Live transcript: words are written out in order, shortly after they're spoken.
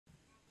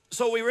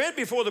So we read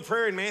before the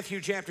prayer in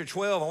Matthew chapter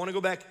 12. I want to go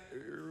back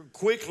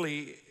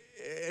quickly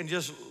and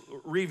just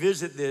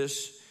revisit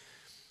this.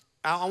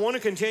 I want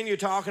to continue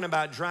talking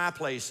about dry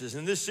places.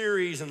 And this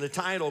series and the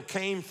title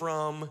came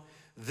from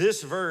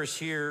this verse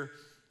here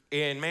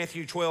in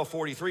Matthew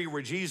 12:43,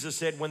 where Jesus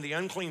said, when the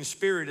unclean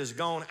spirit is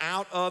gone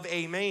out of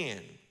a man,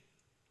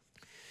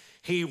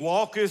 he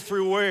walketh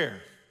through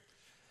where?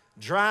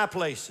 Dry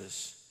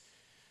places.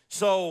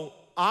 So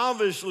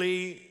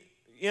obviously,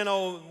 you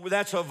know,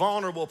 that's a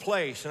vulnerable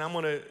place. And I'm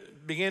going to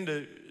begin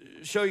to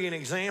show you an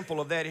example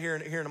of that here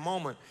in a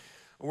moment,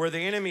 where the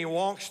enemy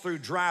walks through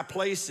dry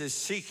places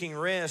seeking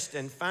rest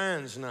and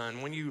finds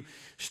none. When you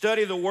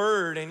study the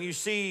Word and you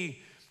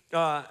see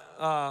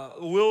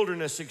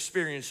wilderness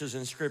experiences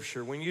in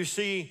Scripture, when you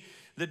see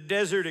the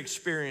desert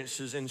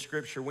experiences in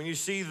Scripture, when you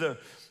see the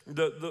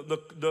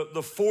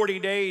 40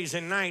 days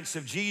and nights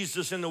of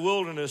Jesus in the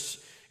wilderness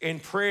in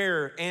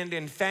prayer and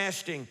in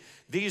fasting,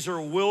 these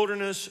are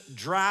wilderness,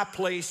 dry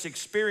place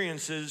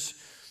experiences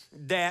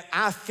that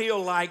I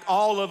feel like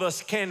all of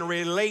us can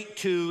relate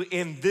to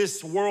in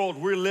this world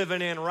we're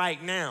living in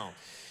right now.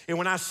 And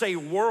when I say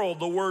world,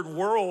 the word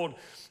world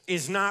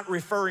is not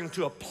referring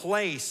to a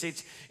place.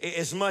 It's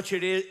as much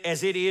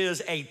as it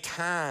is a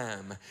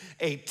time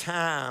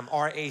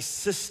or a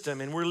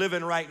system. And we're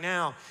living right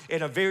now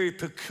in a very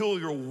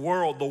peculiar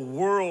world. The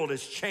world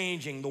is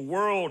changing. The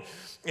world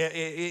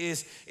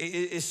is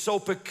so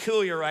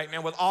peculiar right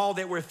now with all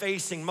that we're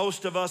facing.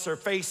 Most of us are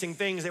facing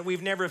things that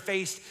we've never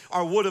faced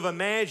or would have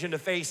imagined to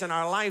face in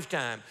our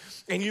lifetime.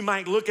 And you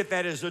might look at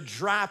that as a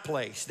dry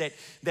place,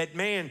 that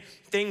man,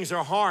 things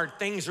are hard,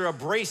 things are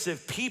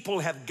abrasive. People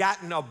have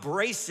gotten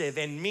abrasive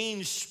and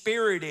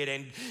mean-spirited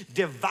and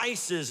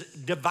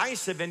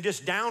divisive and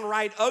just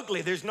downright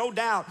ugly. There's no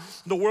doubt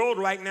the world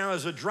right now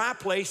is a dry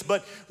place,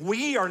 but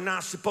we are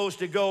not supposed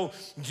to go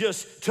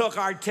just tuck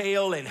our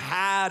tail and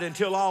hide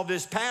until all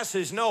this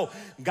passes. No,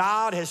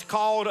 God has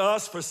called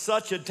us for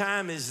such a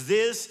time as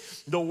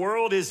this. The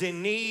world is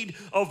in need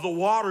of the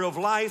water of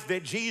life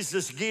that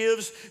Jesus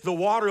gives, the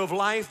water of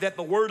life that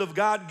the Word of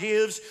God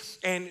gives,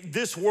 and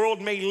this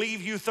world may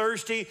leave you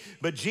thirsty,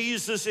 but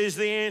Jesus is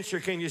the answer.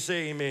 Can you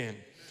say amen?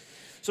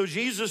 So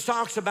Jesus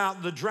talks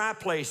about the dry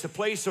place, the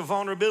place of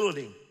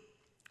vulnerability,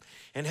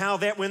 and how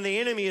that when the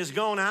enemy is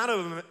gone out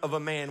of a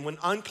man, when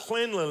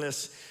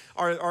uncleanliness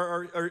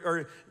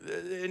or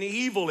an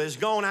evil is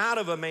gone out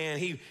of a man,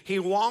 he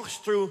walks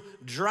through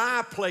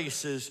dry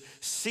places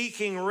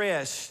seeking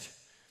rest,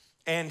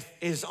 and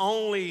his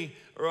only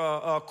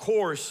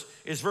course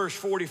is verse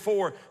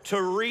 44,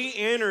 to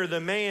re-enter the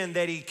man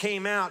that he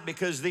came out,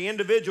 because the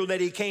individual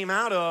that he came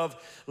out of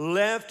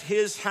left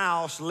his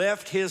house,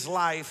 left his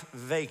life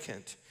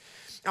vacant.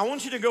 I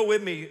want you to go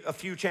with me a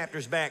few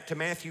chapters back to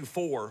Matthew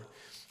 4,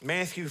 and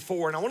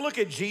I want to look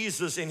at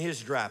Jesus in his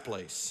dry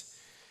place.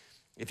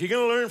 If you're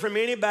going to learn from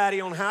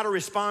anybody on how to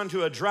respond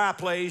to a dry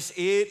place,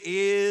 it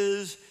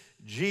is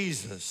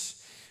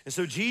Jesus. And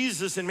so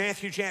Jesus in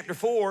Matthew chapter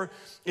 4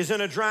 is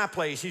in a dry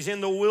place. He's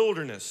in the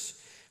wilderness.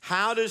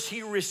 How does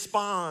he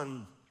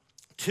respond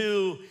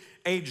to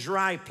a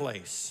dry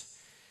place?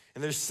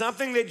 And there's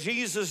something that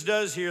Jesus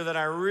does here that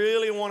I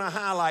really want to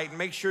highlight and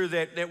make sure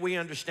that we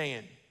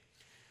understand.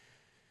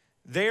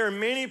 There are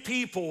many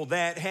people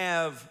that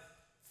have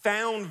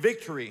found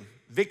victory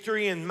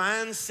in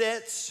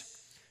mindsets,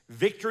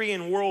 victory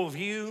in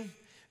worldview,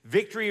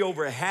 victory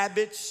over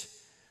habits,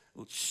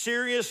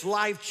 serious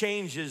life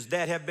changes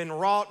that have been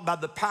wrought by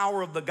the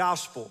power of the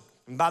gospel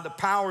and by the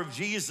power of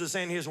Jesus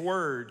and his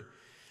word,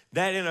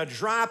 that in a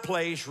dry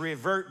place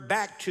revert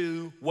back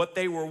to what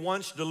they were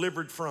once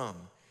delivered from.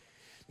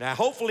 Now,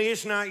 hopefully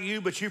it's not you,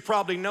 but you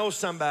probably know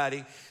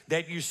somebody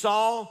that you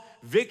saw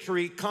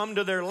victory come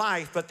to their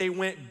life, but they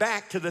went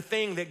back to the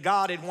thing that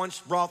God had once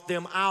brought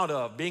them out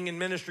of. Being in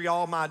ministry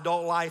all my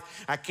adult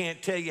life, I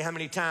can't tell you how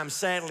many times,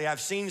 sadly, I've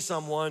seen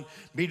someone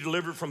be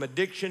delivered from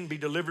addiction, be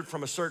delivered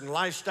from a certain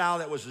lifestyle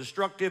that was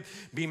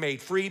destructive, be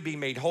made free, be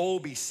made whole,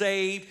 be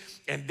saved,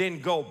 and then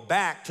go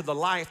back to the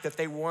life that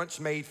they once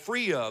made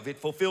free of. It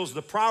fulfills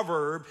the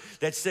proverb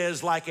that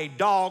says, like a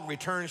dog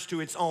returns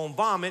to its own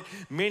vomit,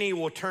 many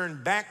will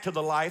turn back to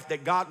the life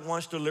that God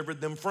once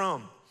delivered them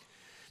from.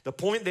 The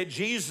point that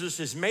Jesus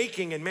is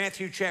making in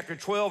Matthew chapter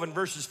 12 and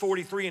verses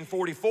 43 and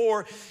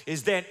 44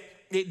 is that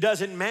it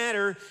doesn't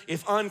matter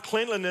if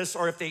uncleanliness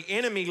or if the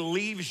enemy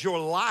leaves your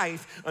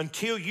life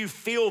until you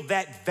feel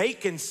that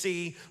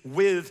vacancy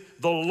with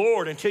the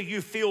Lord, until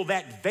you feel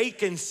that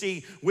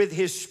vacancy with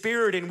his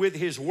Spirit and with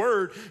his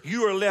word,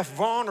 you are left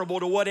vulnerable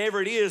to whatever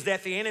it is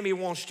that the enemy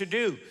wants to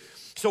do.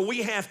 So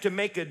we have to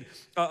make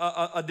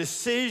a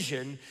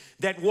decision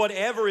that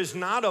whatever is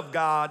not of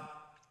God,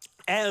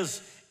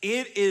 as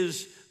it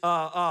is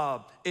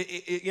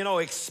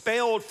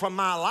expelled from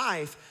my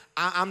life,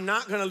 I'm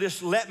not going to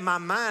just let my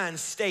mind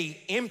stay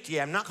empty.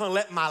 I'm not going to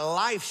let my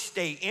life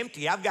stay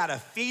empty. I've got to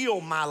fill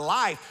my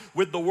life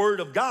with the Word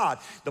of God.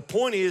 The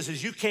point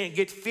is you can't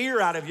get fear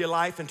out of your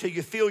life until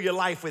you fill your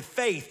life with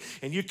faith.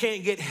 And you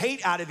can't get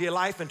hate out of your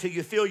life until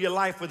you fill your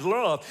life with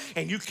love.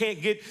 And you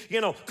can't get,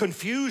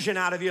 confusion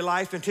out of your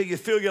life until you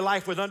fill your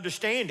life with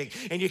understanding.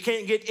 And you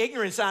can't get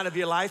ignorance out of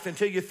your life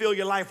until you fill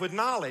your life with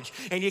knowledge.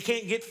 And you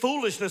can't get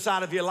foolishness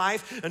out of your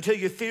life until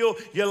you fill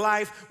your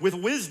life with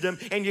wisdom.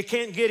 And you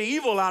can't get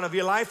evil out of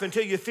your life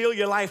until you fill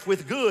your life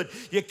with good.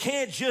 You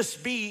can't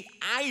just be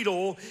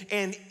idle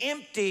and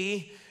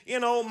empty.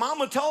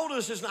 Mama told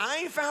us this. I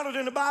ain't found it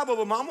in the Bible,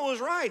 but Mama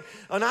was right.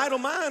 An idle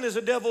mind is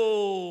a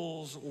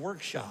devil's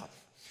workshop.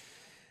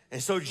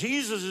 And so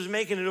Jesus is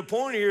making it a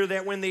point here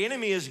that when the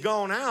enemy is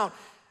gone out,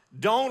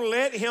 don't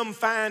let him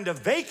find a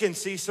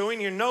vacancy. So in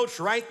your notes,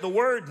 write the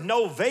word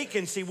no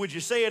vacancy. Would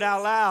you say it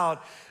out loud?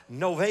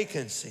 No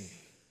vacancy.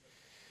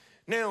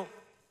 Now,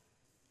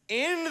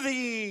 in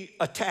the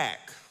attack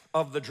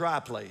of the dry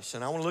place,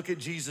 and I want to look at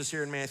Jesus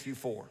here in Matthew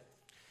 4,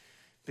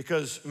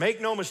 because make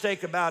no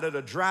mistake about it,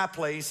 a dry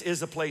place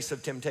is a place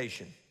of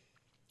temptation.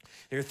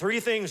 There are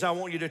three things I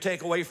want you to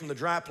take away from the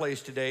dry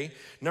place today.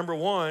 Number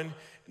one,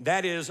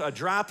 that is a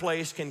dry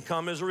place can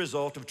come as a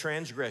result of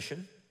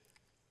transgression.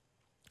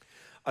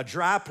 A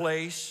dry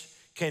place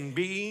can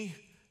be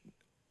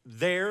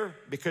there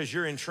because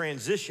you're in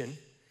transition.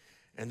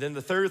 And then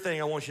the third thing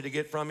I want you to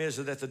get from is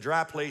that the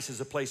dry place is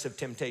a place of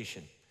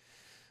temptation.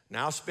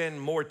 Now, I'll spend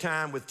more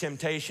time with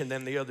temptation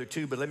than the other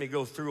two, but let me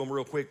go through them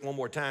real quick one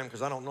more time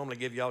because I don't normally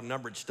give y'all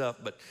numbered stuff,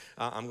 but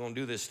I'm going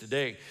to do this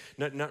today.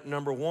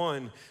 Number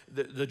one,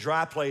 the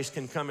dry place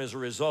can come as a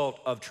result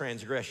of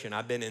transgression.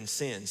 I've been in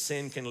sin.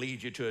 Sin can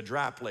lead you to a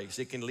dry place.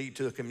 It can lead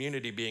to a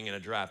community being in a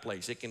dry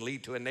place. It can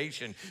lead to a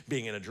nation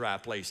being in a dry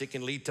place. It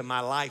can lead to my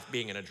life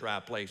being in a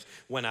dry place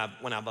when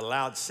I've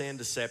allowed sin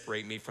to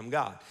separate me from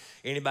God.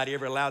 Anybody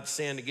ever allowed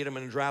sin to get them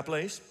in a dry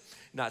place?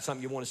 Not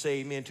something you want to say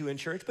amen to in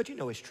church, but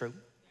it's true.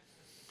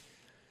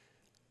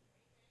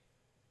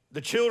 The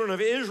children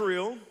of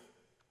Israel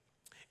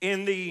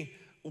in the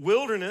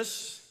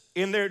wilderness,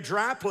 in their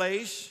dry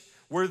place,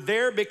 were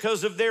there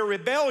because of their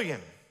rebellion.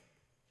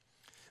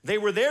 They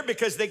were there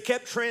because they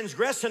kept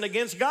transgressing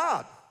against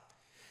God.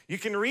 You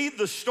can read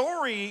the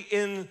story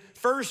in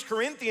 1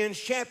 Corinthians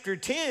chapter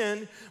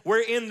 10,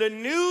 where in the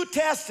New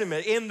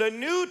Testament,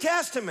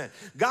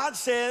 God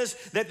says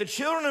that the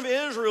children of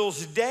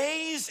Israel's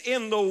days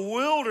in the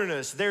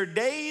wilderness, their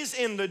days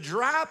in the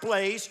dry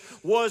place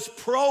was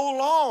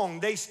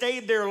prolonged. They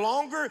stayed there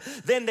longer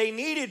than they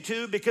needed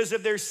to because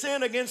of their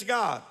sin against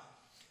God.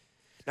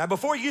 Now,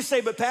 before you say,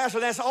 but Pastor,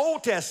 that's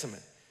Old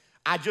Testament.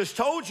 I just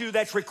told you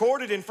that's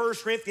recorded in 1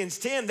 Corinthians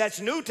 10, that's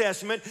New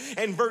Testament,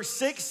 and verse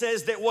 6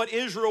 says that what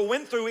Israel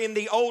went through in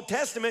the Old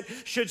Testament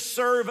should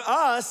serve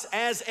us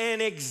as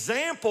an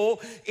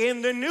example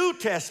in the New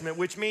Testament,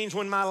 which means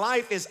when my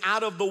life is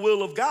out of the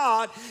will of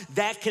God,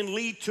 that can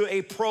lead to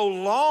a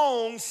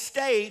prolonged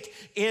state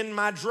in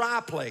my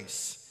dry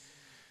place.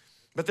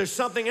 But there's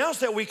something else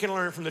that we can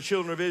learn from the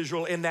children of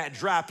Israel in that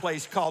dry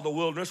place called the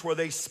wilderness, where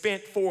they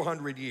spent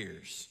 400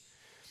 years.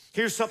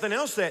 Here's something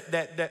else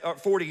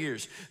that 40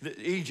 years,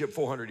 Egypt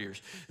 400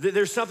 years.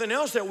 There's something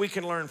else that we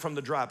can learn from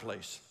the dry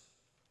place.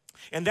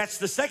 And that's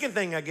the second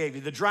thing I gave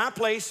you. The dry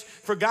place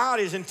for God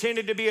is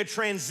intended to be a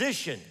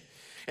transition.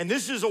 And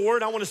this is a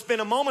word I want to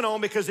spend a moment on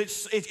because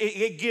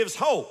it gives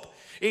hope.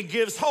 It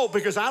gives hope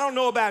because I don't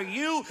know about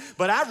you,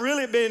 but I've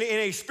really been in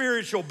a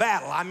spiritual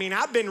battle. I mean,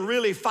 I've been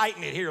really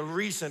fighting it here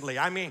recently.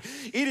 I mean,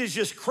 it is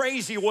just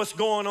crazy what's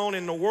going on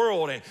in the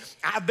world. And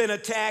I've been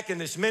attacked, and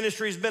this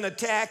ministry's been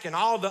attacked, and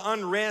all the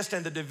unrest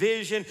and the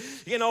division,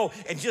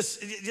 and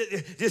just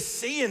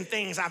seeing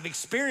things I've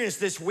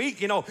experienced this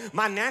week.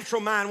 My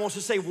natural mind wants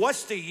to say,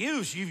 what's the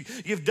use?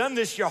 You've done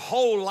this your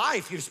whole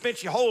life. You've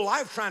spent your whole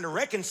life trying to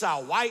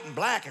reconcile white and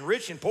black and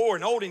rich and poor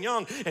and old and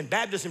young and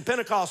Baptists and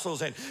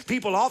Pentecostals and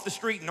people off the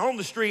street and on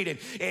the street,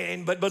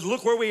 but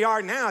look where we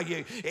are now.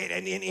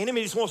 And the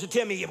enemy just wants to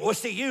tell me, what's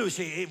the use?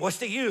 What's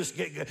the use?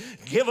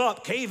 Give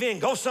up, cave in,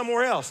 go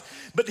somewhere else.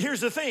 But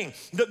here's the thing,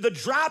 the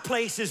dry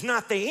place is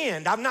not the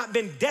end. I've not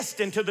been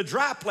destined to the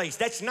dry place.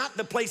 That's not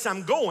the place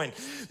I'm going.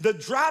 The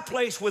dry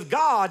place with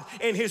God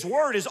and His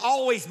Word has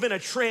always been a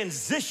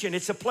transition.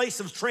 It's a place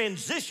of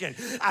transition.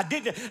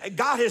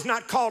 God has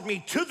not called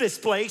me to this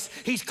place.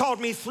 He's called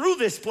me through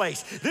this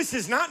place. This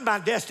is not my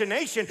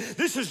destination.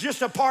 This is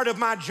just a part of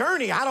my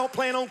journey. I don't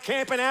plan on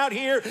camping out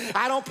here.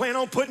 I don't plan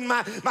on putting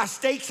my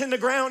stakes in the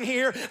ground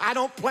here. I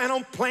don't plan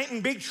on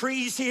planting big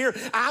trees here.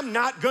 I'm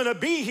not going to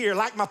be here.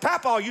 Like my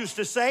papa used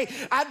to say,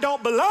 I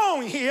don't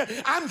belong here.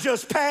 I'm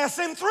just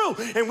passing through.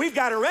 And we've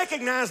got to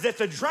recognize that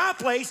the dry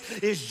place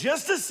is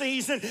just a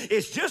season.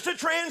 It's just a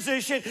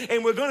transition,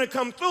 and we're going to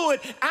come through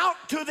it out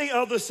to the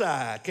other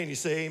side. Can you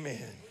say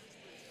amen?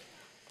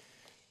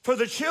 For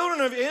the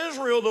children of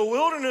Israel, the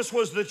wilderness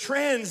was the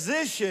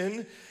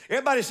transition.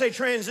 Everybody say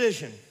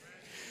transition.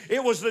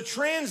 It was the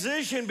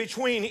transition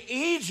between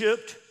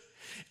Egypt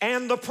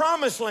and the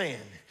promised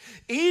land.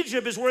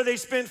 Egypt is where they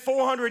spent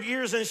 400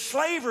 years in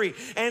slavery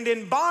and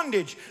in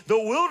bondage. The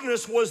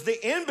wilderness was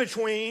the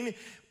in-between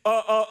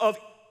of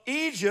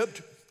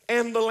Egypt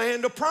and the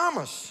land of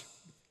promise.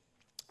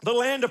 The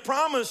land of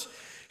promise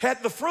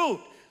had the fruit.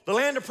 The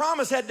land of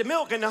promise had the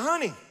milk and the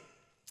honey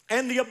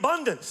and the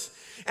abundance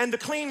and the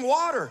clean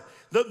water.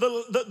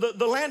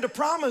 The land of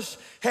promise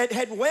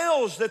had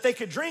wells that they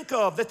could drink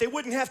of, that they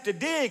wouldn't have to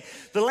dig.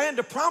 The land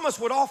of promise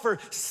would offer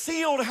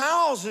sealed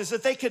houses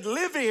that they could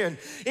live in.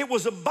 It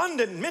was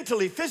abundant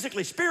mentally,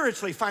 physically,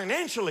 spiritually,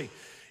 financially.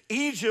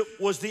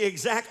 Egypt was the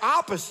exact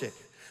opposite.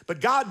 But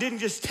God didn't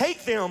just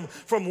take them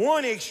from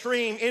one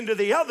extreme into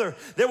the other.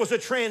 There was a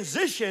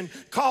transition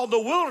called the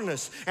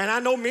wilderness. And I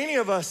know many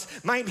of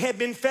us might have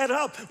been fed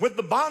up with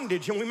the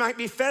bondage, and we might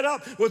be fed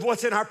up with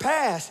what's in our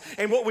past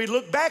and what we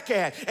look back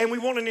at, and we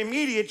want an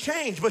immediate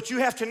change. But you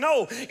have to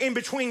know, in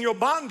between your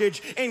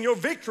bondage and your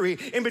victory,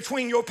 in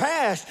between your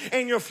past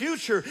and your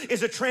future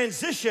is a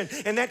transition,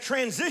 and that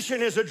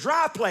transition is a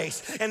dry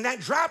place. And that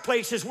dry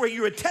place is where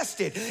you are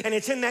tested. And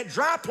it's in that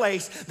dry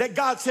place that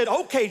God said,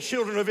 okay,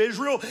 children of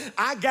Israel,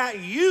 I got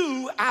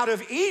you out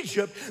of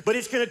Egypt, but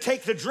it's going to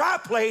take the dry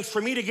place for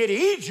me to get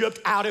Egypt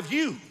out of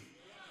you.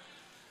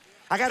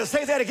 I got to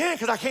say that again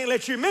because I can't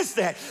let you miss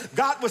that.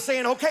 God was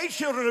saying, okay,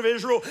 children of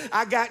Israel,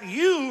 I got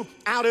you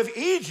out of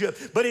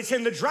Egypt, but it's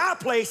in the dry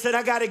place that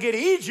I got to get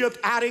Egypt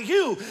out of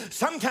you.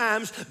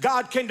 Sometimes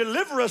God can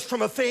deliver us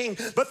from a thing,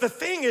 but the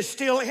thing is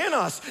still in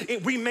us.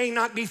 We may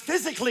not be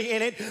physically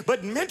in it,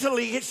 but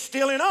mentally it's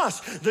still in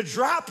us. The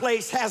dry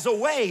place has a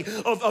way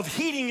of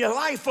heating your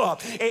life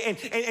up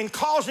and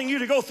causing you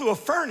to go through a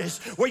furnace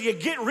where you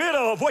get rid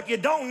of what you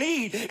don't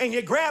need and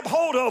you grab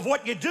hold of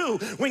what you do.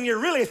 When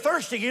you're really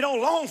thirsty, you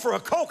don't long for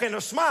a Coke and a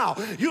smile.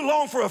 You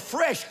long for a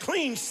fresh,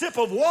 clean sip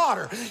of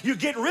water. You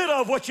get rid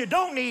of what you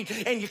don't need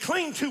and you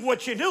cling to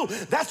what you do.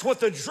 That's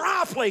what the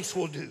dry place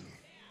will do.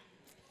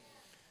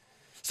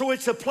 So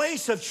it's a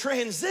place of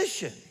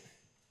transition.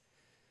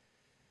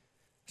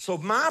 So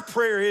my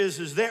prayer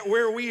is that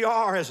where we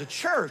are as a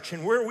church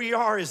and where we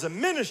are as a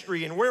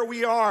ministry and where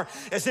we are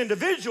as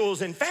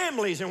individuals and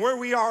families and where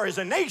we are as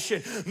a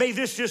nation, may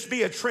this just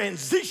be a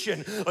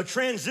transition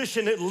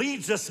that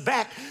leads us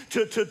back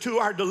to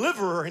our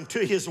deliverer and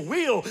to his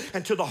will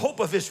and to the hope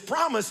of his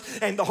promise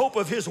and the hope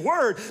of his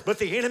word. But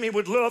the enemy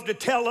would love to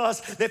tell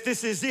us that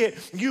this is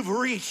it. You've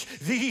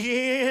reached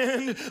the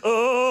end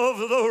of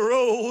the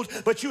road.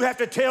 But you have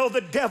to tell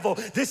the devil,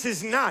 this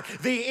is not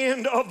the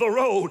end of the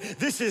road.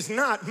 This is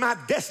not my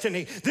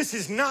destiny. This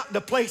is not the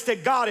place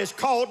that God has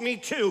called me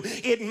to.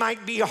 It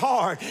might be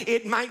hard.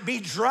 It might be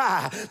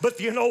dry. But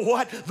you know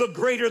what? The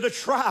greater the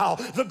trial,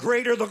 the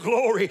greater the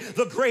glory.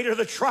 The greater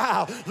the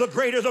trial, the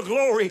greater the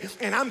glory.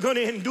 And I'm going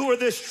to endure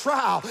this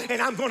trial,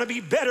 and I'm going to be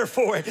better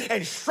for it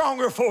and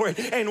stronger for it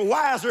and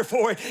wiser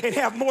for it and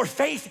have more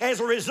faith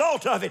as a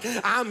result of it.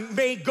 I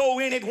may go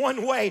in it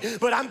one way,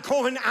 but I'm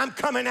coming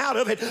out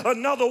of it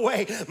another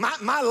way.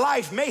 My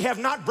life may have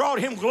not brought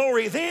him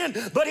glory then,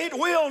 but it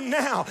will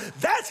now.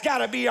 That's got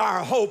to be our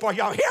hope. Are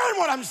y'all hearing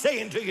what I'm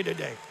saying to you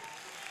today?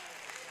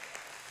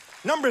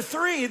 Number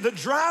 3, the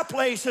dry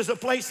place is a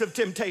place of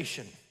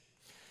temptation.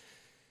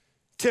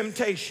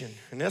 Temptation.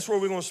 And that's where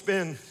we're going to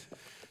spend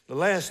the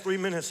last 3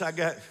 minutes I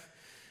got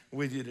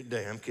with you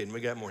today. I'm kidding. We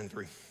got more than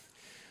 3.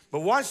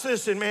 But watch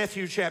this in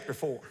Matthew chapter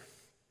 4.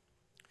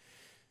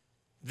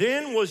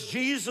 Then was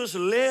Jesus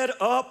led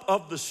up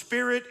of the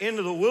Spirit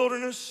into the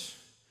wilderness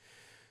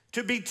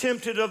to be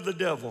tempted of the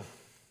devil.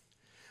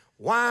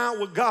 Why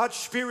would God's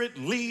Spirit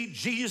lead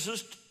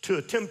Jesus to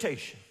a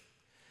temptation?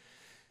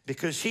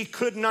 Because he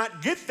could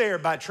not get there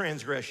by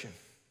transgression.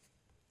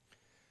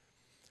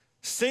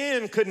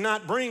 Sin could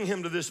not bring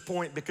him to this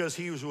point because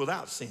he was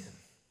without sin.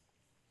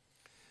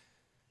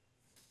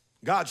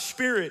 God's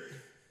Spirit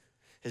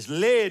has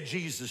led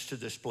Jesus to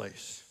this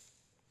place.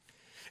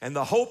 And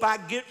the hope I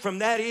get from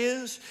that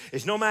is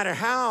no matter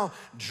how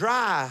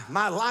dry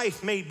my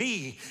life may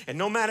be, and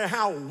no matter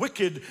how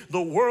wicked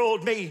the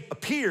world may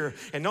appear,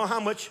 and no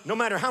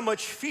matter how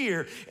much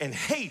fear and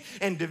hate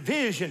and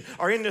division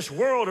are in this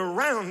world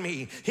around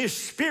me, his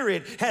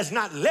Spirit has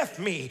not left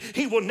me.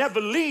 He will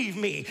never leave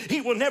me.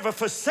 He will never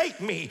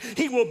forsake me.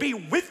 He will be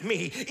with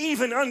me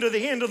even under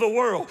the end of the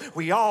world.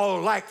 We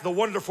all like the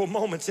wonderful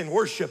moments in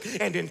worship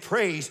and in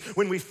praise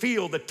when we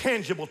feel the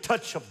tangible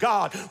touch of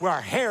God, where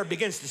our hair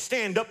begins to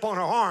stand up on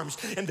our arms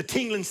and the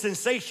tingling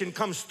sensation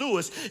comes through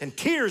us and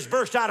tears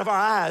burst out of our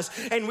eyes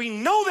and we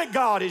know that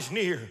God is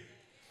near.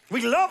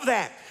 We love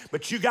that.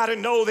 But you got to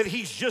know that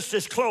he's just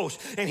as close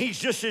and he's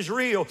just as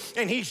real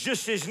and he's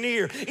just as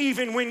near,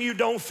 even when you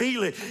don't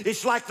feel it.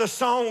 It's like the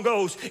song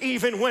goes,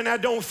 even when I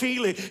don't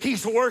feel it,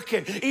 he's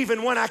working.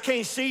 Even when I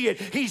can't see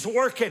it, he's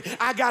working.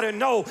 I got to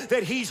know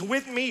that he's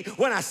with me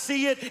when I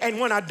see it, and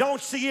when I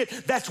don't see it,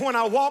 that's when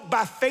I walk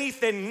by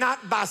faith and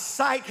not by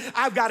sight.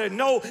 I've got to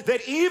know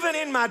that even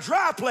in my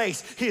dry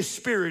place, his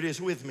Spirit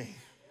is with me.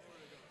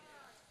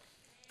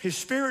 His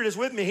Spirit is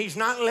with me. He's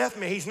not left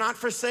me. He's not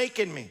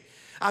forsaken me.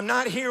 I'm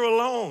not here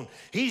alone.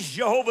 He's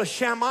Jehovah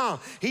Shammah.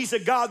 He's a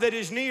God that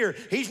is near.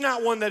 He's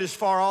not one that is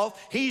far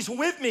off. He's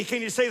with me.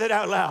 Can you say that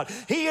out loud?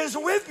 He is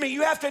with me.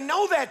 You have to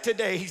know that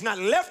today. He's not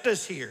left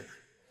us here.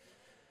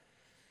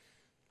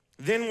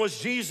 Then was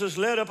Jesus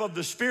led up of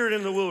the Spirit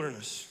in the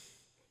wilderness,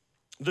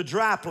 the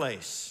dry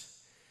place.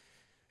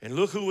 And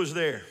look who was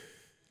there,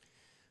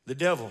 the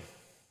devil,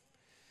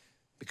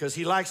 because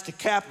he likes to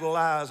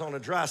capitalize on a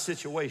dry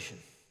situation.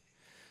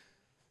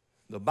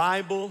 The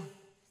Bible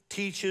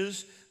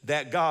teaches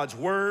that God's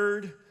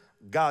Word,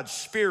 God's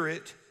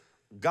Spirit,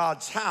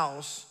 God's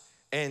house,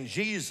 and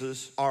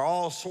Jesus are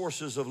all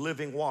sources of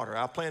living water.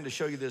 I plan to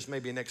show you this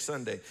maybe next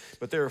Sunday,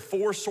 but there are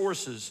 4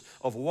 sources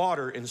of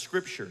water in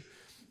Scripture.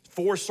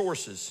 4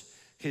 sources: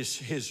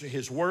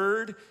 His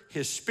Word,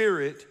 His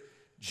Spirit,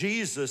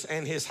 Jesus,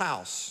 and His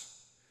house.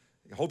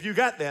 I hope you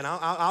got that.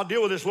 I'll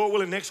deal with this, Lord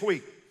willing, next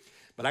week.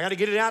 But I got to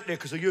get it out there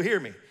because you'll hear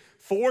me.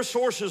 4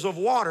 sources of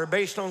water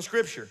based on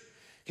Scripture: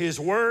 His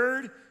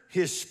Word,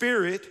 His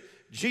Spirit,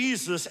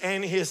 Jesus,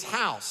 and His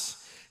house.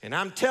 And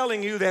I'm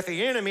telling you that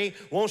the enemy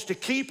wants to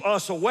keep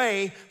us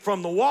away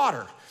from the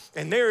water.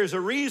 And there is a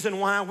reason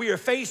why we are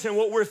facing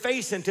what we're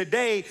facing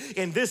today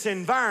in this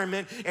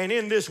environment and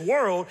in this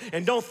world.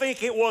 And don't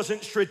think it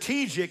wasn't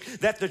strategic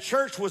that the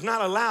church was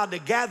not allowed to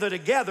gather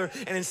together,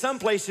 and in some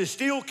places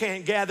still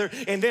can't gather,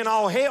 and then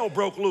all hell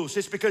broke loose.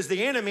 It's because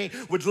the enemy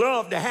would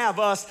love to have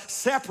us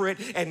separate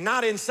and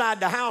not inside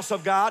the house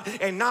of God,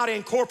 and not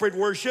in corporate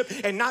worship,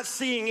 and not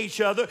seeing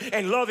each other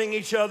and loving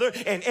each other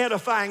and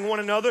edifying one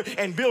another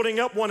and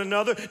building up one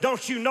another.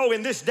 Don't you know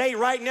in this day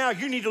right now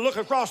you need to look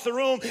across the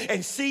room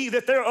and see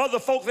that there are other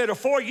folk that are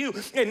for you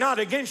and not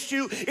against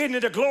you? Isn't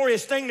it a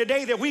glorious thing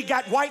today that we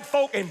got white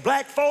folk and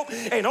black folk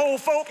and old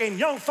folk and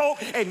young folk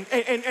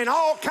and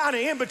all kind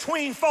of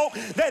in-between folk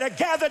that are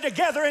gathered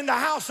together in the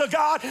house of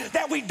God,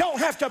 that we don't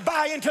have to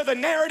buy into the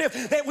narrative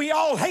that we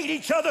all hate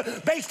each other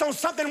based on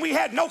something we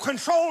had no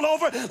control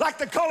over, like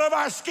the color of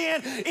our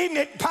skin? Isn't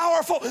it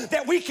powerful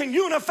that we can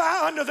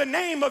unify under the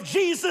name of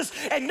Jesus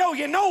and know,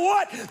 you know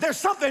what? There's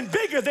something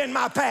bigger than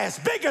my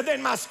past, bigger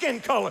than my skin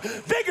color,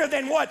 bigger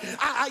than what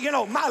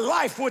my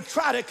life would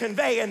try to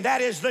convey, and that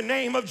is the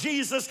name of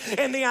Jesus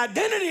and the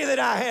identity that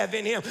I have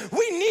in Him.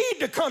 We need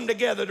to come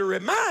together to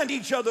remind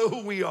each other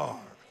who we are.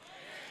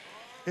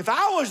 If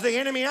I was the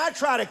enemy, I'd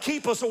try to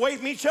keep us away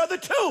from each other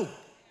too.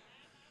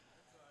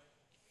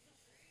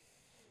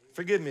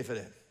 Forgive me for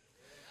that.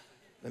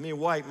 Let me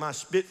wipe my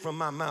spit from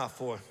my mouth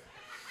for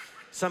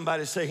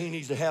somebody say he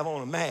needs to have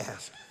on a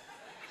mask.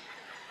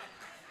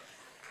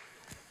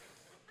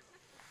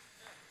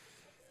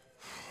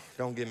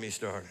 Don't get me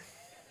started.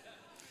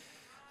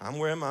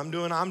 I'm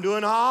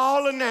doing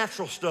all the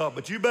natural stuff,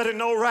 but you better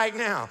know right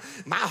now,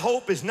 my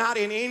hope is not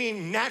in any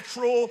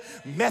natural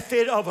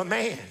method of a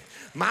man.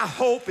 My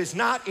hope is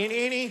not in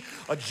any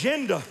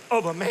agenda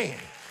of a man.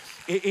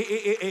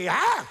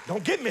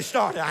 Don't get me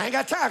started. I ain't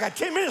got time. I got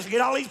 10 minutes to get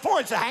all these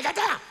points. I ain't got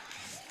time.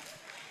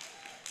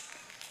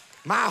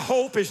 My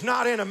hope is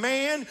not in a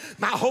man.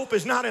 My hope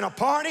is not in a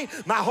party.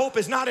 My hope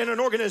is not in an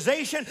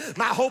organization.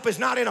 My hope is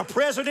not in a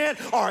president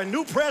or a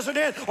new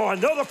president or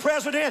another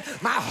president.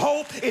 My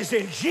hope is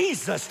in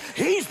Jesus.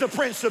 He's the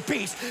Prince of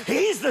Peace.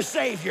 He's the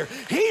Savior.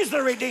 He's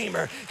the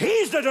Redeemer.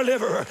 He's the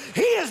Deliverer.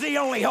 He is the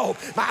only hope.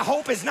 My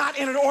hope is not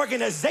in an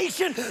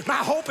organization. My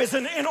hope is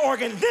in an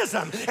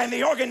organism. And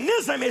the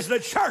organism is the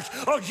church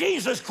of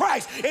Jesus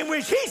Christ, in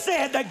which He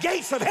said the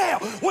gates of hell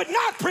would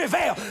not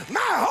prevail.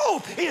 My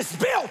hope is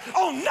built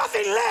on nothing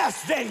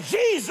less than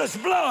Jesus'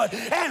 blood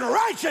and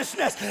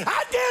righteousness.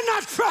 I dare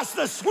not trust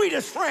the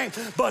sweetest frame,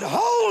 but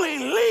wholly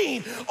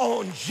lean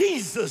on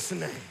Jesus'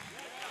 name.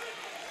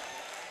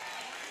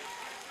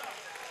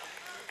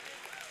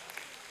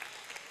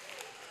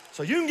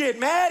 So you can get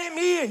mad at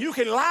me and you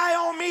can lie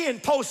on me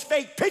and post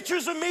fake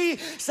pictures of me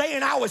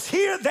saying I was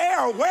here,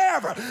 there, or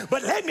wherever.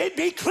 But let me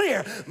be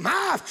clear.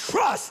 My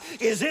trust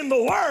is in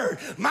the Word.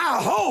 My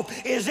hope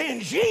is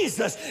in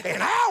Jesus.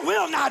 And I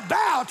will not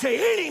bow to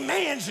any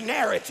man's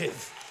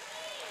narrative.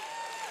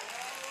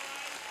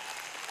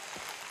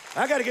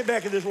 I got to get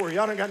back to this word.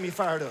 Y'all done got me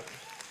fired up.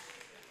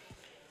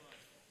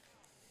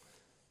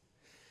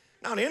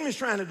 Now the enemy's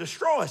trying to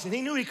destroy us, and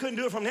he knew he couldn't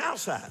do it from the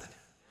outside.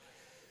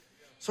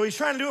 So he's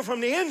trying to do it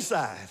from the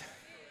inside.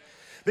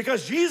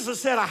 Because Jesus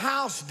said a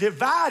house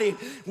divided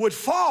would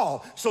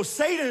fall. So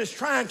Satan is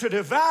trying to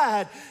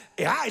divide.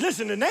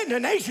 Listen, the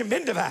nation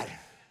been divided.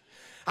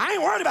 I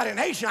ain't worried about a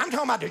nation. I'm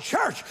talking about the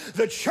church.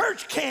 The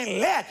church can't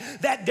let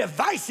that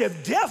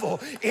divisive devil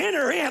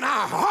enter in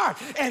our heart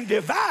and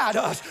divide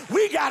us.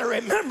 We got to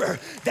remember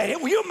that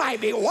you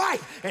might be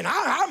white and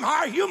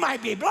you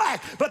might be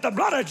black, but the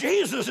blood of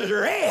Jesus is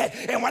red.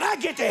 And when I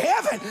get to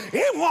heaven,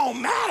 it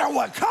won't matter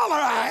what color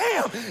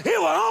I am. It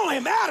will only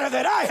matter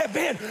that I have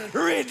been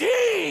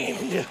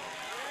redeemed.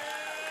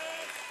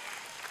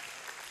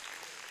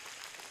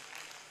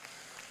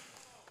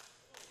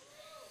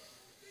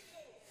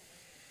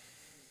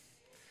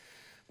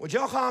 Would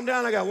y'all calm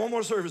down? I got one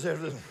more service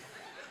after this one.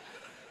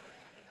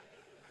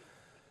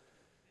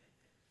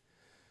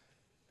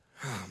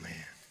 Oh, man.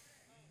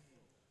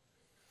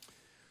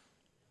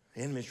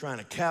 The enemy's trying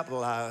to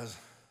capitalize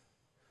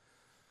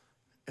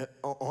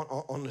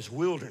on this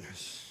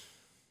wilderness.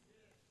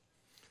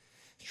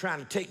 He's trying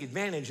to take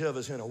advantage of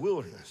us in a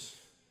wilderness.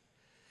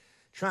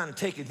 Trying to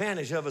take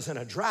advantage of us in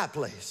a dry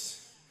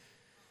place.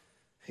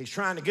 He's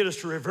trying to get us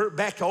to revert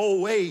back to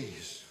old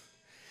ways.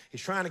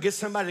 He's trying to get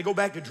somebody to go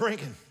back to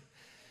drinking.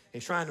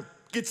 He's trying to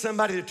get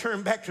somebody to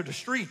turn back to the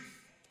street.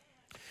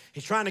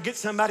 He's trying to get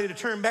somebody to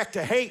turn back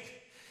to hate.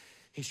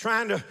 He's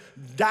trying to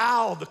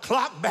dial the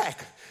clock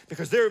back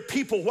because there are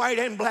people, white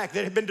and black,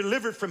 that have been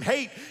delivered from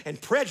hate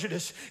and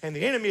prejudice, and the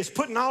enemy is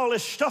putting all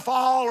this stuff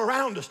all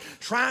around us,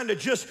 trying to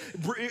just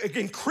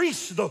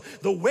increase the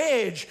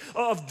wedge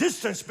of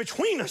distance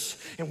between us.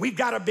 And we've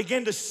got to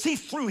begin to see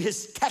through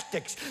his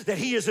tactics that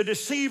he is a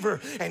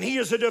deceiver and he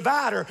is a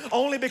divider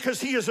only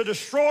because he is a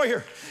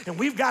destroyer. And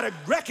we've got to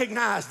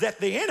recognize that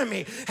the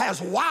enemy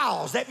has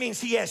wiles. That means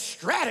he has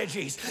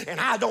strategies, and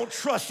I don't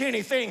trust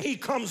anything he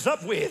comes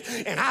up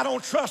with, and I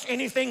don't trust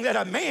anything that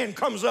a man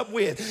comes up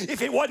with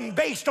if it wasn't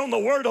based on the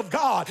word of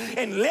God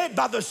and led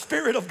by the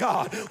Spirit of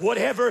God.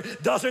 Whatever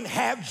doesn't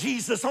have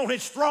Jesus on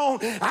its throne,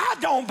 I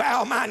don't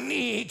bow my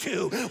knee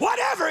to.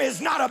 Whatever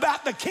is not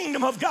about the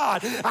kingdom of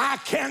God, I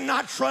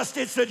cannot trust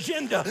its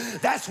agenda.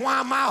 That's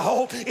why my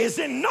hope is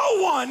in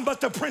no one but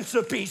the Prince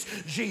of Peace,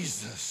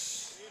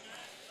 Jesus.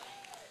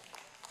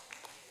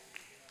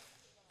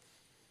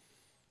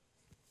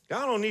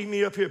 God don't need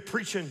me up here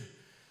preaching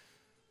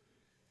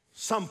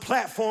some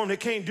platform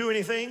that can't do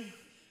anything.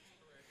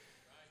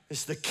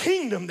 It's the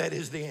kingdom that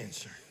is the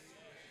answer.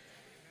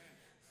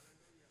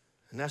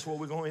 And that's what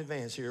we're going to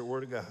advance here at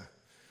Word of God.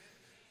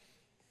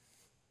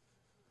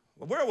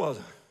 Well, where was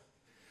I?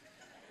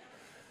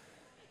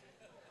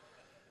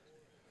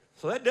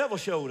 So that devil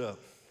showed up.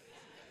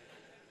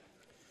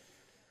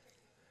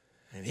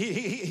 And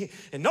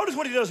and notice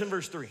what he does in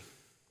verse 3.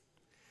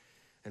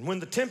 And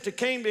when the tempter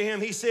came to him,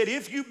 he said,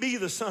 if you be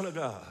the Son of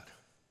God.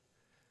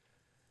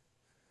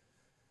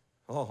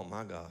 Oh,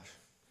 my gosh.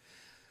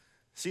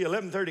 See,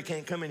 11:30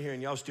 can't come in here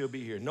and y'all still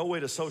be here. No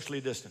way to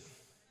socially distant.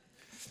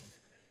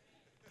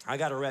 I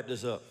got to wrap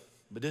this up,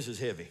 but this is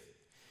heavy.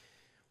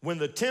 When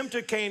the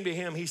tempter came to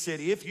him, he said,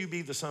 if you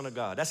be the Son of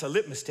God. That's a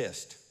litmus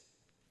test.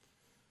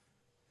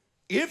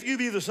 If you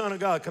be the Son of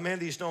God, command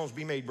these stones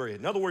be made bread.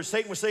 In other words,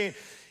 Satan was saying,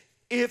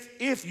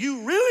 if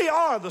you really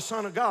are the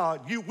Son of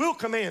God, you will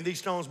command these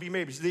stones be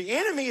made bread. The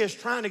enemy is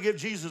trying to give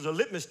Jesus a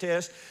litmus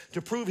test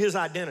to prove his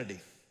identity.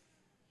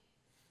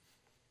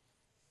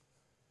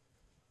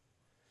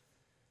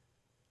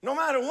 No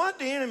matter what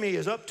the enemy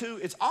is up to,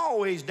 it's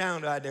always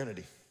down to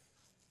identity.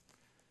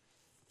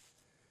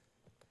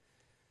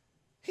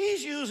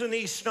 He's using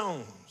these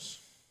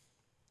stones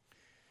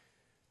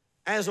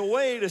as a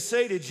way to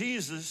say to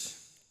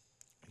Jesus,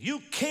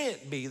 you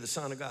can't be the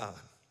Son of God.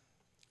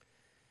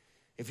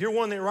 If you're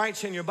one that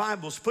writes in your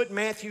Bibles, put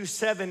Matthew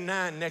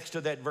 7:9 next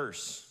to that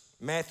verse.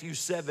 Matthew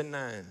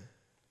 7:9.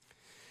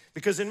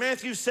 Because in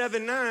Matthew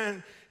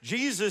 7:9,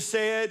 Jesus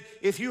said,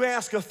 if you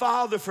ask a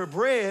father for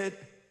bread,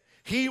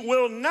 he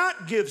will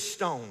not give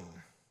stone.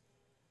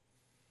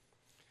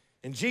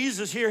 And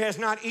Jesus here has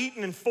not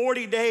eaten in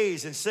 40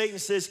 days. And Satan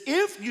says,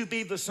 if you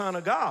be the Son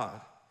of God,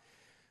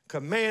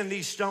 command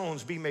these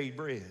stones be made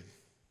bread.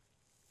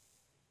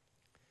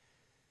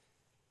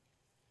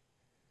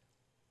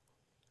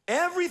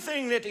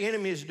 Everything that the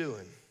enemy is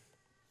doing,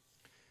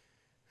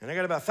 and I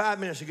got about 5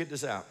 minutes to get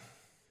this out,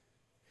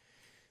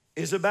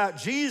 is about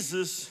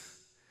Jesus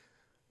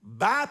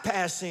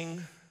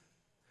bypassing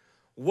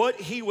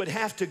what he would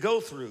have to go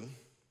through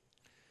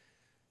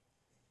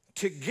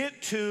to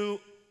get to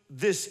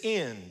this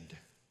end.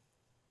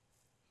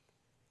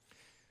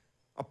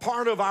 A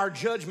part of our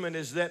judgment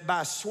is that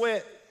by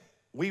sweat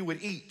we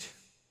would eat.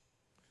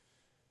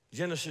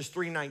 Genesis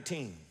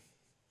 3:19.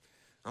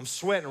 I'm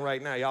sweating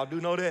right now. Y'all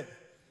do know that?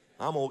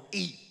 I'm gonna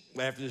eat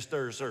after this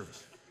third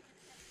service.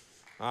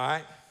 All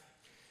right?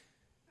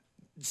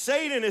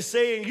 Satan is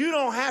saying you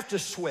don't have to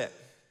sweat.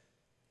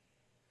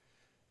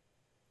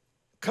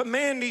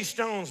 Command these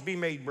stones be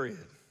made bread.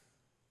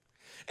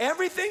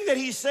 Everything that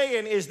he's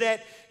saying is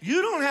that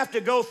you don't have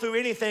to go through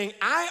anything.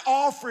 I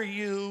offer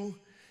you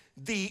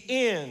the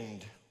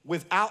end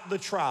without the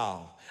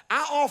trial.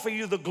 I offer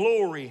you the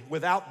glory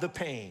without the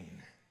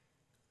pain.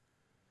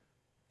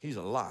 He's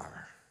a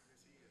liar.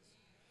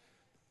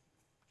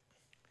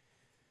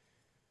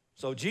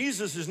 So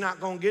Jesus is not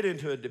going to get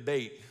into a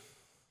debate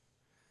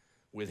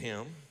with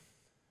him.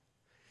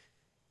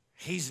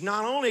 He's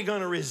not only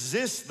going to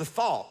resist the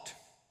thought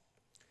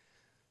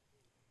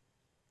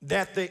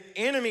that the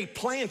enemy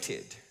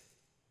planted,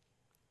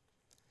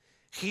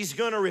 he's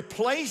going to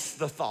replace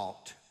the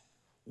thought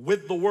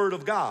with the Word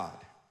of God.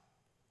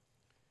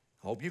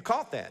 I hope you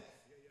caught that.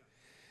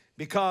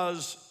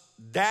 Because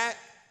that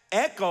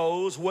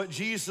echoes what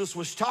Jesus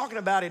was talking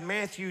about in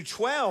Matthew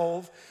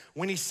 12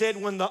 when he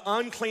said when the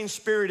unclean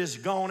spirit is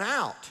gone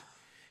out,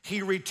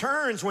 he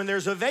returns when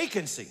there's a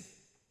vacancy.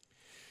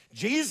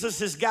 Jesus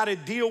has got to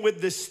deal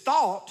with this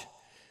thought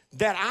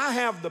that I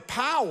have the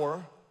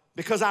power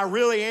because I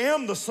really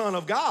am the Son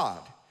of God.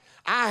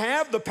 I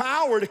have the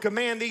power to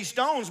command these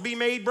stones be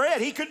made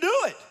bread. He could do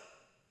it.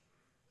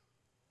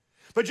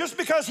 But just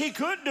because he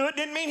could do it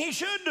didn't mean he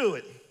should do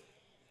it.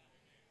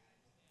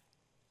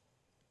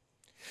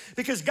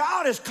 Because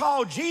God has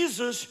called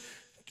Jesus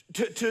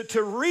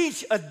to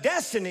reach a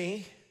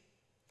destiny,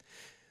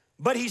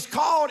 but he's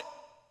called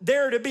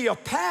there to be a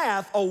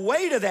path, a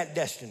way to that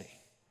destiny.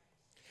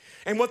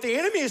 And what the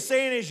enemy is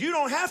saying is you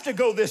don't have to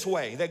go this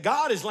way that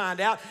God has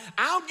lined out.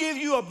 I'll give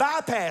you a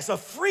bypass, a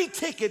free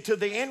ticket to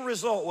the end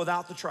result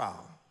without the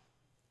trial.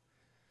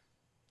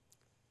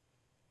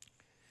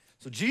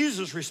 So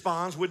Jesus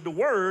responds with the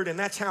word, and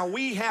that's how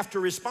we have to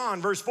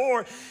respond. Verse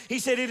 4, he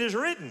said, it is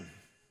written,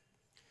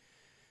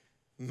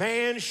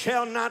 man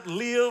shall not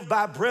live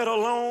by bread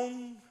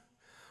alone,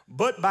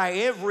 but by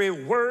every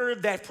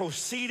word that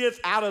proceedeth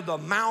out of the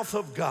mouth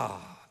of God.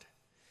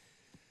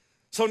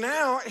 So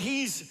now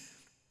he's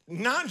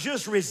not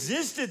just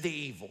resisted the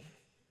evil,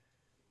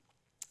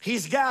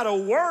 he's got a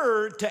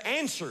word to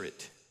answer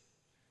it.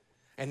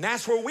 And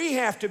that's where we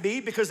have to be,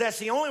 because that's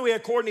the only way,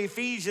 according to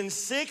Ephesians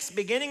 6,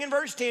 beginning in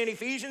verse 10,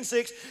 Ephesians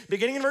 6,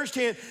 beginning in verse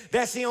 10,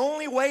 that's the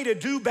only way to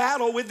do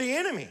battle with the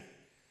enemy,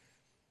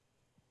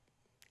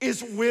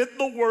 is with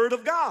the word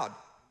of God.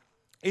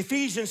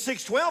 Ephesians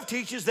 6:12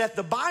 teaches that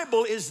the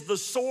Bible is the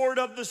sword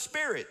of the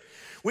Spirit,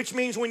 which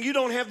means when you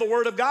don't have the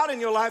word of God in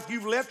your life,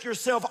 you've left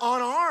yourself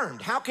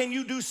unarmed. How can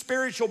you do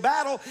spiritual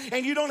battle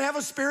and you don't have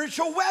a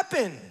spiritual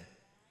weapon?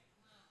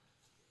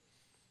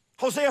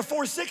 Hosea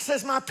 4:6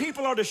 says, my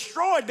people are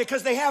destroyed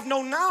because they have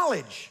no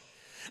knowledge.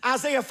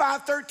 Isaiah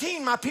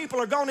 5:13, my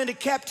people are gone into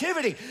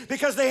captivity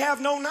because they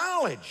have no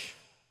knowledge.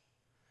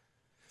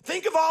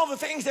 Think of all the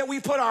things that we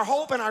put our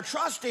hope and our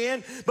trust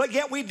in, but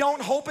yet we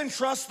don't hope and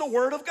trust the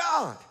word of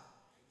God.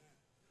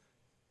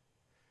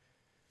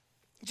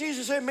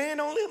 Jesus said, man,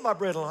 don't live by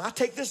bread alone. I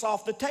take this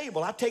off the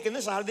table. I've taken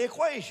this out of the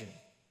equation.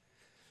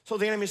 So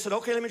the enemy said,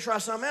 okay, let me try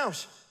something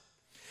else.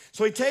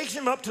 So he takes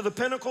him up to the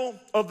pinnacle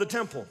of the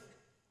temple.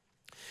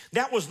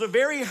 That was the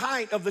very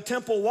height of the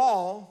temple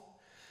wall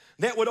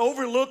that would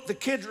overlook the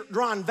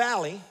Kidron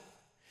Valley.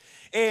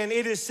 And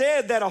it is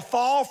said that a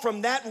fall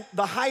from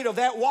the height of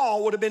that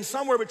wall would have been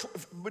somewhere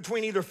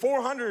between either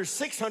 400 or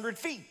 600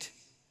 feet.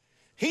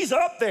 He's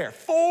up there,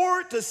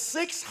 400 to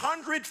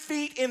 600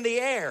 feet in the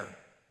air.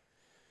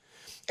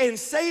 And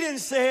Satan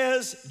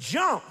says,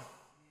 jump.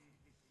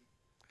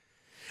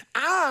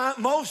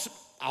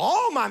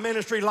 All my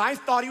ministry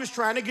life thought he was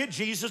trying to get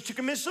Jesus to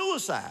commit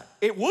suicide.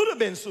 It would have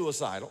been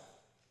suicidal.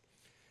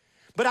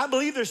 But I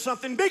believe there's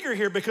something bigger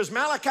here, because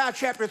Malachi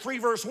chapter 3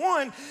 verse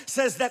 1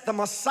 says that the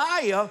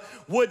Messiah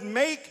would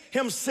make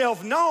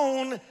himself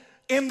known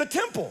in the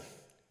temple.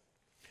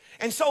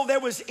 And so there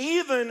was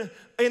even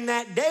in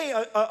that day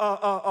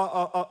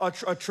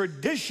a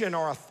tradition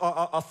or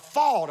a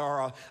thought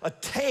or a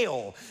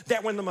tale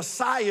that when the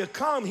Messiah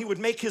come, he would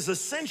make his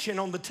ascension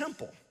on the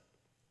temple.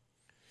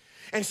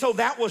 And so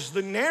that was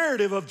the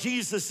narrative of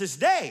Jesus'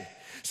 day.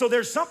 So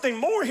there's something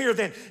more here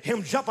than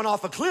him jumping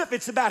off a cliff.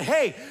 It's about,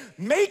 hey,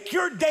 make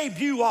your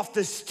debut off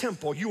this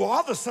temple. You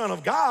are the Son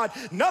of God.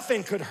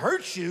 Nothing could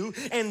hurt you.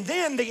 And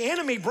then the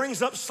enemy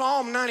brings up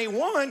Psalm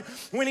 91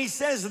 when he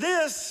says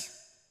this,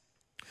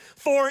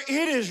 for it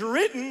is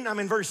written, I'm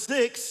in verse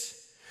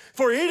 6,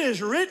 for it is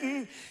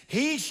written,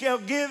 he shall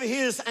give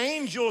his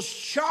angels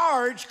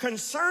charge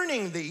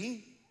concerning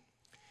thee,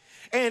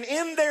 and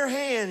in their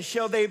hands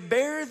shall they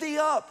bear thee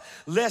up,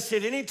 lest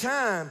at any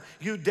time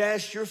you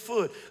dash your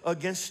foot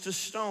against a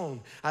stone.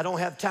 I don't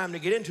have time to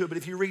get into it, but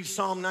if you read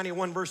Psalm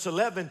 91 verse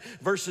 11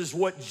 versus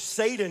what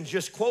Satan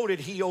just quoted,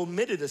 he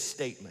omitted a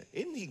statement.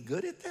 Isn't he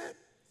good at that?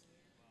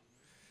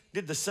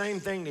 Did the same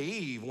thing to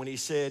Eve when he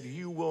said,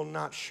 you will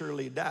not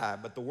surely die,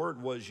 but the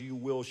word was, you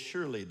will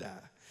surely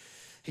die.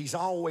 He's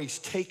always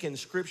taken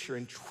scripture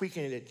and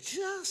tweaking it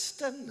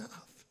just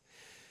enough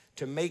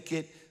to make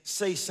it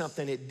say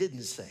something it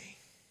didn't say.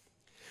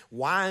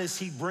 Why is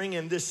he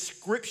bringing this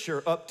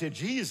scripture up to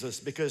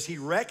Jesus? Because he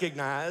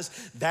recognized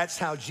that's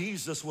how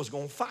Jesus was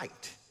going to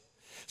fight.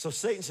 So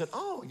Satan said,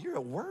 oh, you're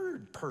a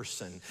word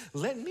person.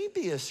 Let me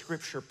be a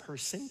scripture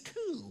person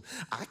too.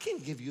 I can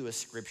give you a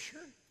scripture.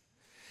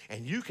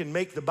 And you can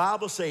make the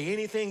Bible say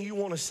anything you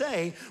want to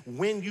say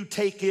when you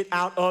take it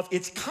out of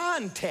its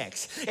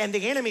context. And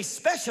the enemy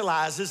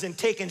specializes in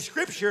taking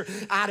scripture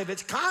out of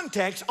its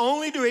context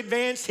only to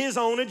advance his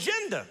own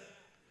agenda.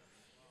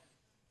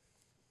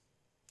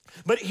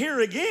 But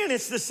here again,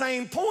 it's the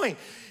same point.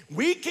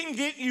 We can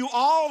get you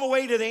all the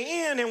way to the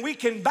end and we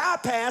can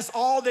bypass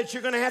all that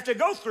you're going to have to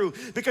go through,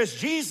 because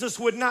Jesus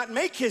would not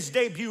make his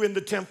debut in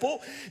the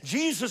temple.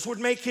 Jesus would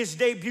make his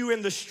debut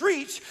in the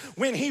streets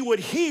when he would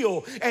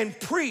heal and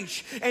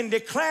preach and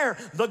declare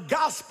the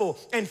gospel,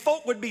 and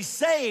folk would be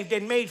saved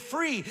and made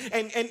free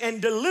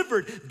and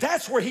delivered.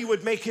 That's where he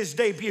would make his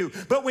debut.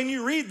 But when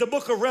you read the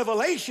book of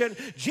Revelation,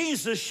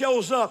 Jesus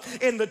shows up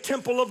in the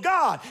temple of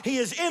God. He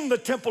is in the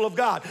temple of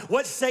God.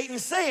 What's Satan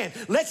saying?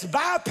 Let's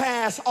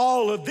bypass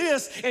all of this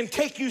this and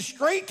take you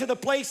straight to the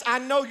place I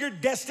know you're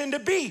destined to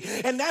be.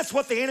 And that's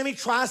what the enemy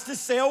tries to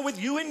sell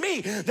with you and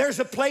me. There's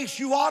a place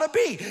you ought to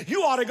be.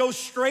 You ought to go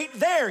straight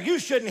there. You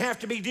shouldn't have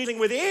to be dealing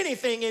with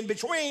anything in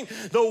between.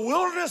 The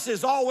wilderness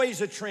is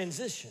always a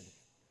transition.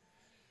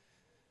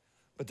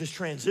 But this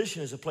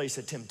transition is a place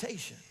of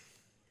temptation.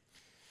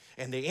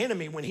 And the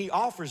enemy, when he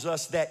offers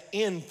us that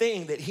end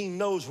thing that he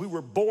knows we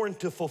were born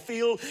to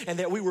fulfill and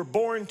that we were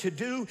born to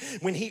do,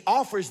 when he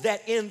offers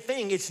that end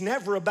thing, it's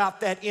never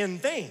about that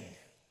end thing.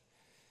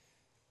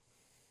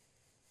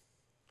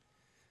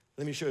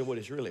 Let me show you what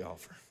it's really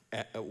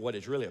what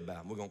it's really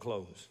about. We're going to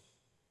close.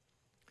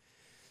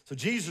 So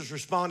Jesus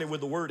responded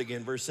with the word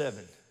again, verse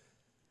 7.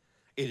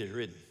 It is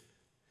written.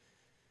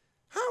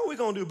 How are we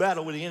going to do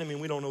battle with the enemy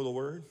when we don't know the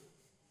word?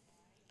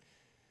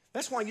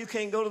 That's why you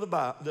can't go to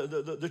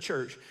the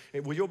church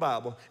with your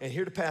Bible and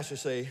hear the pastor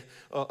say,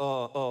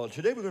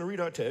 today we're going to read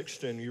our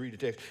text, and you read the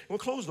text. And we'll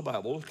close the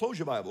Bible. Close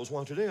your Bibles.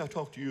 Well, today I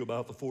talk to you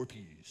about the 4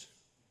 P's.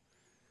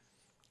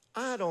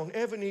 I don't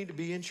ever need to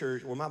be in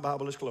church where my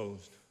Bible is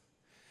closed.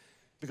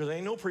 Because there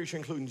ain't no preacher,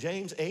 including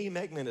James A.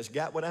 McMenis,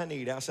 got what I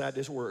need outside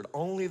this word.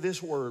 Only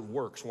this word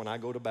works when I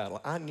go to battle.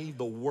 I need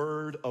the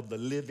word of the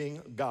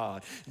living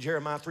God.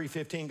 Jeremiah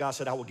 3:15, God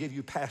said, I will give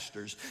you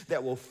pastors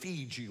that will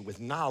feed you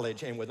with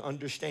knowledge and with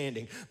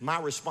understanding. My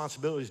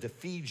responsibility is to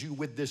feed you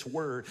with this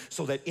word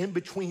so that in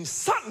between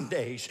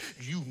Sundays,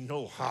 you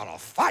know how to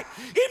fight.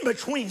 In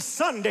between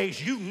Sundays,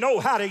 you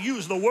know how to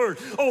use the word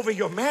over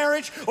your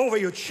marriage, over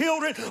your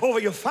children, over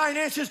your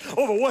finances,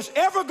 over what's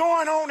ever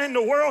going on in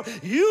the world.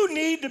 You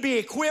need to be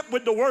equipped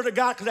with the word of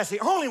God, because that's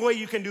the only way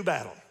you can do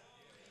battle.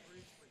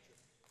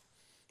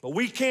 But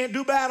we can't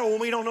do battle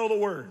when we don't know the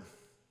word.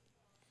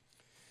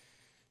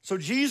 So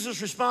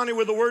Jesus responded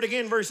with the word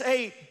again, verse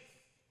 8.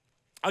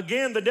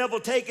 Again, the devil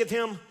taketh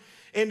him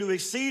into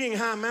exceeding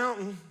high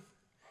mountain,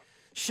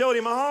 showed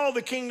him all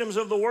the kingdoms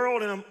of the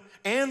world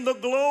and the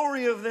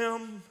glory of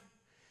them,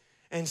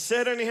 and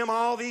said unto him,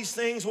 all these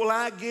things will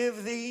I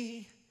give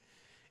thee,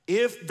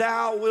 if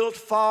thou wilt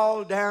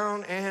fall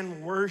down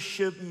and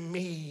worship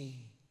me.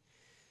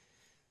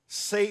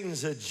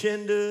 Satan's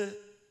agenda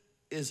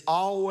is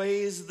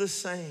always the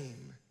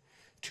same,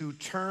 to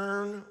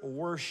turn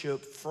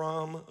worship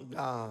from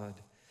God.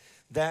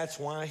 That's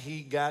why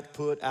he got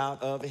put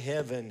out of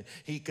heaven.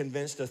 He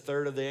convinced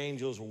 1/3 of the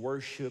angels,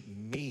 worship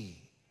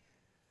me.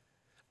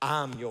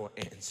 I'm your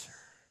answer.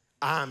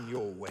 I'm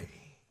your way.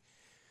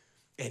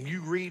 And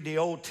you read the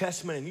Old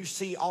Testament and you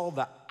see all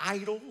the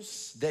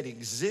idols that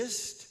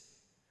exist.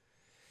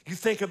 You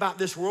think about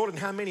this world and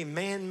how many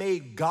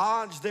man-made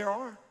gods there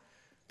are.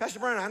 Pastor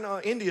Brian, I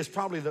know India is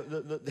probably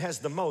has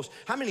the most.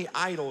 How many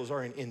idols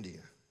are in India?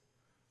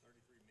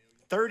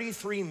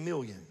 33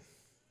 million.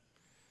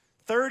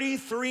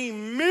 33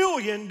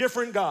 million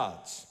different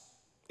gods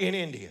in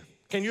India.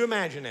 Can you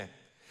imagine that?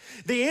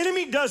 The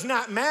enemy does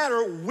not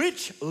matter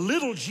which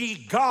little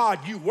g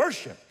God you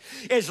worship,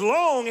 as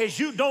long as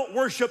you don't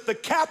worship the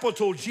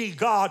capital G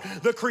God,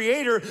 the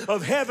creator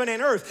of heaven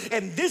and earth.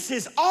 And this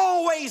is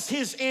always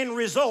his end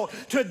result,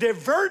 to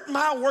divert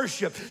my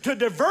worship, to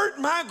divert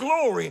my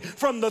glory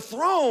from the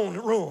throne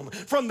room,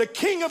 from the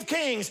King of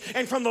Kings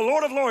and from the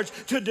Lord of Lords,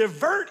 to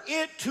divert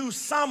it to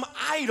some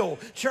idol.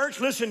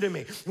 Church, listen to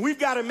me. We've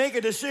got to make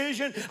a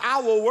decision.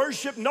 I will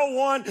worship no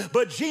one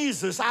but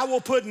Jesus. I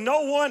will put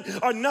no one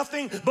or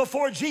nothing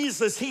before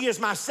Jesus. He is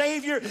my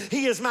Savior.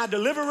 He is my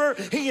deliverer.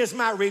 He is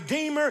my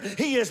Redeemer.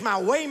 He is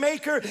my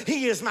waymaker.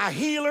 He is my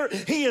healer.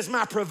 He is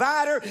my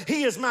provider.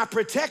 He is my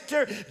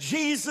protector.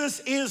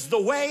 Jesus is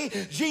the way.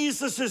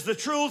 Jesus is the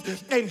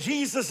truth. And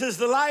Jesus is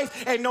the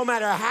life. And no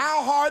matter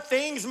how hard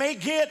things may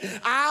get,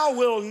 I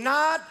will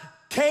not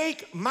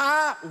take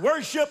my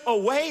worship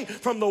away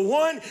from the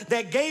one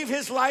that gave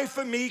his life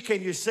for me.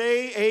 Can you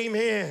say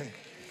amen?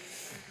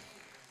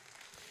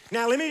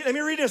 Now, let me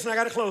read this, and I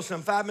got to close.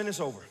 I'm 5 minutes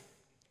over.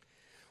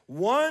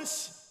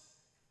 Once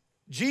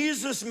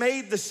Jesus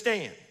made the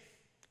stand,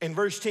 in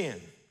verse 10,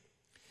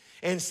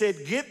 and said,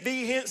 get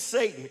thee hence,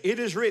 Satan. It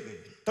is written,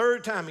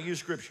 3rd time I use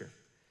scripture,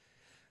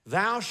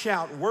 thou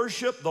shalt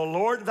worship the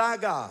Lord thy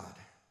God,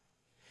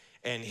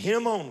 and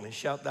him only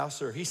shalt thou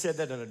serve. He said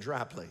that in a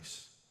dry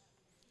place.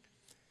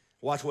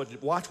 Watch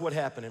what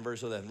happened in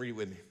verse 11. Read it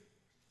with me.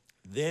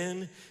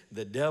 Then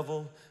the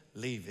devil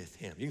leaveth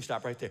him. You can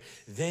stop right there.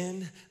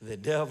 Then the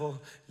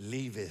devil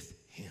leaveth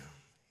him.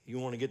 You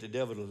want to get the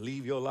devil to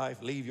leave your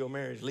life, leave your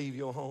marriage, leave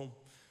your home?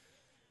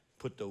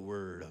 Put the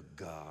word of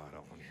God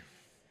on him.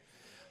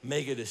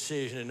 Make a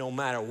decision, and no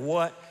matter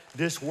what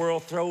this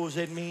world throws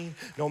at me,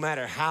 no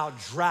matter how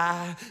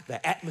dry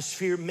the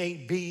atmosphere may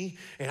be,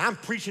 and I'm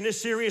preaching this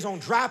series on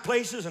dry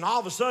places, and all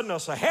of a sudden a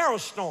Sahara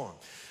storm,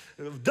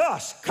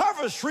 dust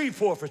covers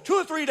Shreveport for 2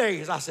 or 3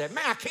 days. I said,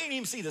 man, I can't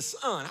even see the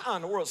sun. How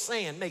in the world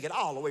sand make it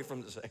all the way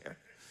from the Sahara?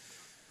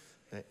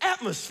 The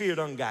atmosphere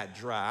done got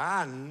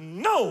dry. I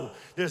know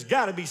there's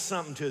got to be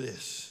something to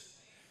this.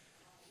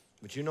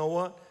 But you know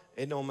what?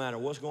 It don't matter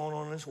what's going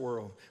on in this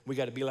world. We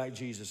got to be like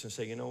Jesus and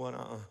say, you know what?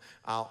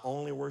 I'll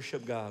only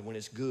worship God when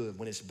it's good,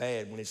 when it's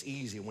bad, when it's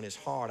easy, when it's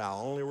hard. I'll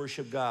only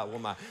worship God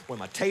when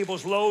my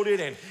table's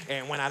loaded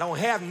and when I don't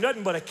have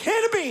nothing but a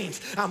can of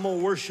beans. I'm going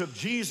to worship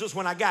Jesus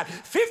when I got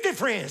 50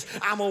 friends.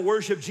 I'm going to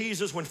worship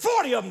Jesus when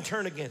 40 of them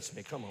turn against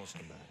me. Come on,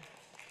 somebody.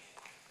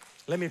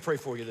 Let me pray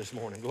for you this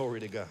morning. Glory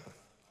to God.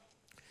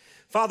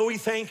 Father, we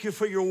thank you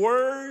for your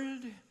word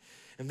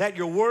and that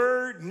your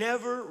word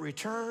never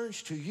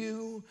returns to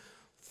you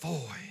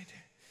void.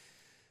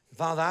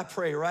 Father, I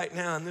pray right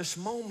now in this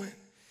moment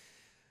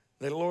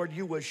that, Lord,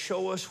 you would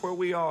show us where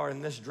we are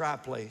in this dry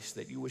place,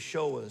 that you would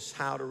show us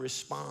how to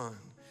respond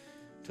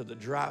to the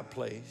dry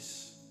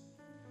place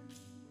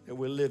that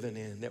we're living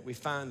in, that we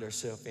find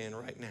ourselves in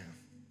right now.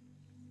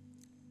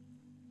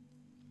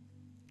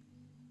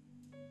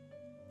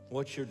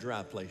 What's your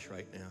dry place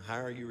right now? How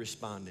are you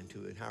responding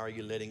to it? How are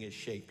you letting it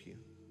shape you?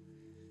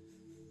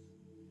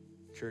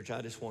 Church,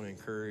 I just want to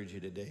encourage you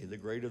today. The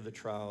greater the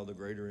trial, the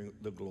greater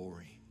the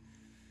glory.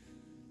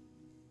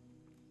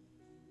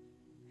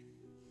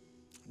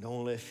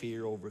 Don't let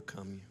fear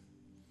overcome you.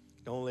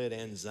 Don't let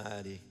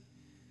anxiety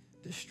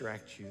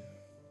distract you.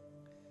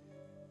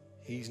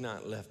 He's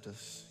not left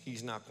us.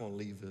 He's not going to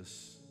leave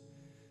us.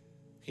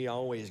 He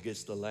always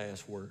gets the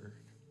last word.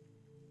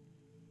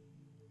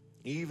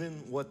 Even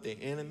what the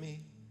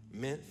enemy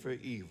meant for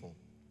evil,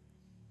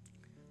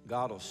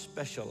 God will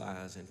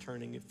specialize in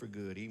turning it for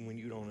good. Even when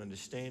you don't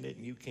understand it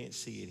and you can't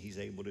see it, he's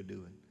able to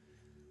do it.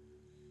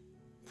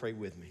 Pray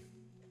with me.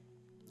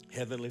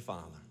 Heavenly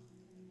Father,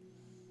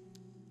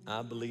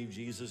 I believe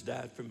Jesus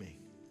died for me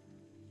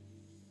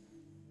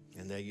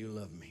and that you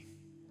love me.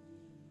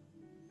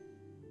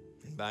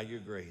 And by your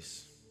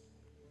grace,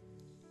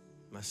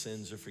 my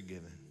sins are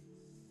forgiven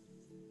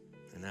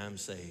and I'm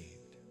saved.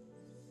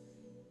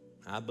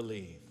 I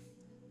believe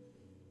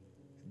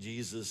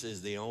Jesus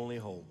is the only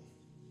hope.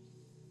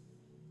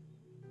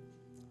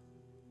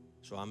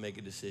 So I make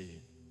a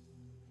decision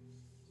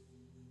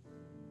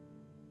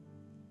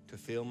to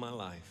fill my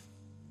life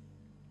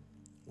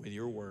with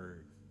your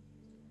word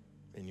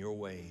and your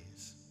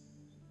ways.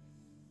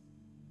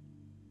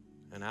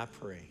 And I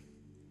pray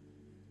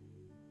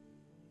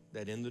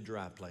that in the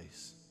dry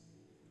place,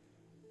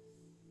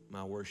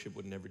 my worship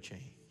would never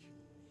change.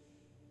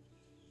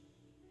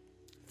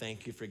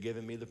 Thank you for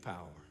giving me the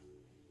power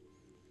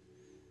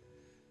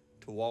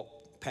to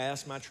walk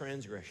past my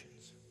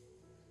transgressions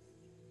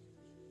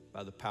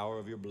by the power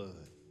of your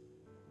blood,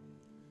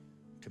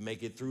 to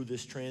make it through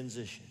this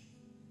transition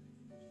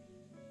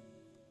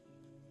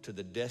to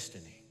the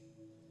destiny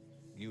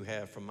you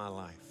have for my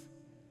life,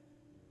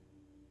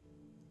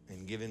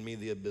 and giving me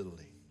the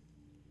ability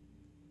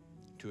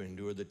to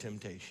endure the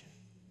temptation.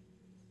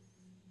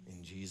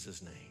 In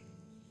Jesus' name,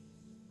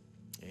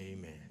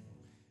 amen.